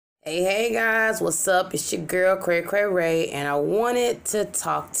Hey guys, what's up? It's your girl CrayCrayRae, and I wanted to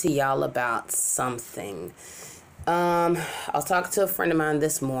talk to y'all about something. I was talking to a friend of mine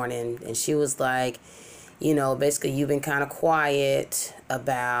this morning, and she was like, basically you've been kind of quiet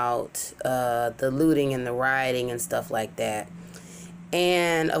about the looting and the rioting and stuff like that.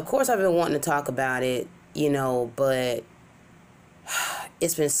 And of course I've been wanting to talk about it, but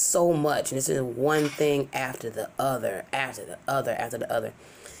it's been so much, and it's been one thing after the other,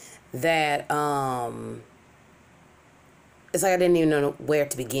 that it's like I didn't even know where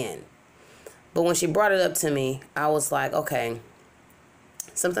to begin. But when she brought it up to me, I was like, okay,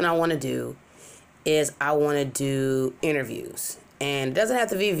 something I want to do is I want to do interviews. And it doesn't have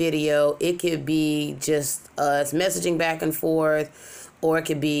to be video. It could be just us messaging back and forth, or it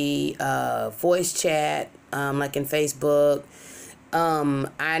could be voice chat, like in Facebook.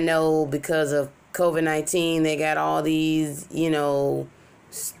 I know because of COVID-19, they got all these,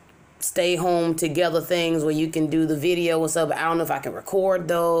 stay home together things where you can do the video and stuff, but I don't know if I can record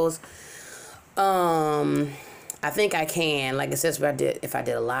those. I think I can, like it says if I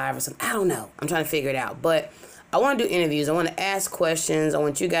did a live or something. I don't know. I'm trying to figure it out. But I want to do interviews. I want to ask questions. I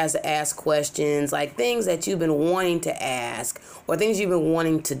want you guys to ask questions, like things that you've been wanting to ask or things you've been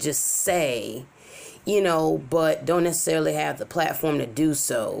wanting to just say, but don't necessarily have the platform to do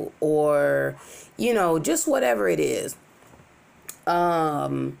so, or, just whatever it is.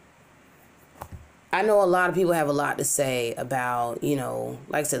 I know a lot of people have a lot to say about, like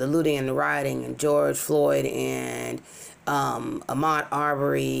I said, the looting and the rioting and George Floyd and Ahmaud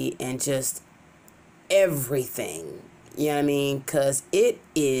Arbery and just everything. You know what I mean? Because it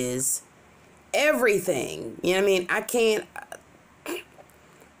is everything. You know what I mean? I can't.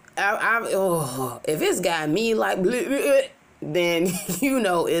 If it's got me like, then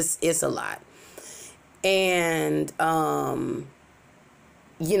it's a lot. And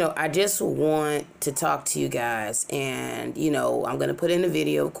I just want to talk to you guys, and, I'm going to put in a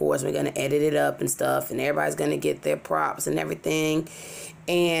video, of course. We're going to edit it up and stuff, and everybody's going to get their props and everything.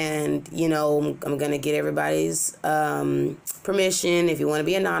 And, I'm going to get everybody's permission. If you want to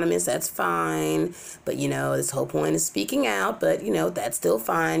be anonymous, that's fine. But, this whole point is speaking out, but, that's still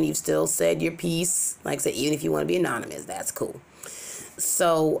fine. You've still said your piece. Like I said, even if you want to be anonymous, that's cool.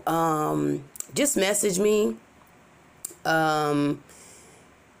 So, just message me.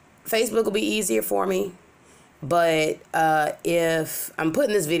 Facebook will be easier for me, but if I'm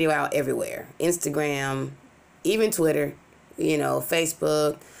putting this video out everywhere, Instagram, even Twitter,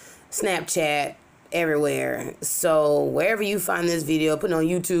 Facebook, Snapchat, everywhere. So wherever you find this video, put it on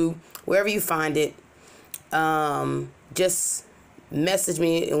YouTube, wherever you find it, just message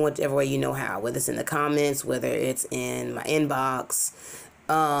me in whatever way you know how, whether it's in the comments, whether it's in my inbox,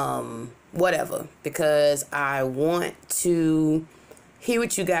 whatever, because I want to hear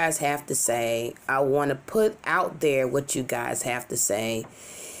what you guys have to say. I want to put out there what you guys have to say,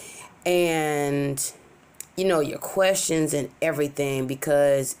 and your questions and everything,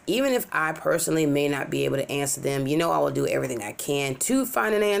 because even if I personally may not be able to answer them, I will do everything I can to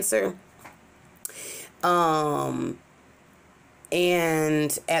find an answer. And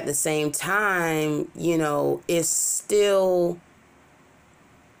at the same time, it's still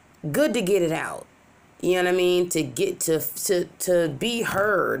good to get it out. You know what I mean? To get to be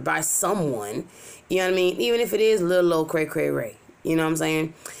heard by someone. You know what I mean? Even if it is little old CrayCrayRae. You know what I'm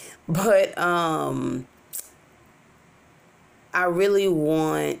saying? But I really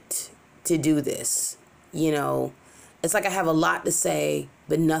want to do this. It's like I have a lot to say,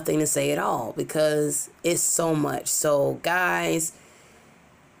 but nothing to say at all, because it's so much. So guys,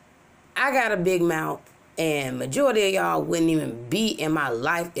 I got a big mouth. And majority of y'all wouldn't even be in my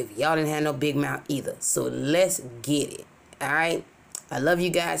life if y'all didn't have no big mouth either. So let's get it. All right. I love you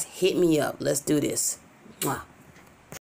guys. Hit me up. Let's do this. Mwah.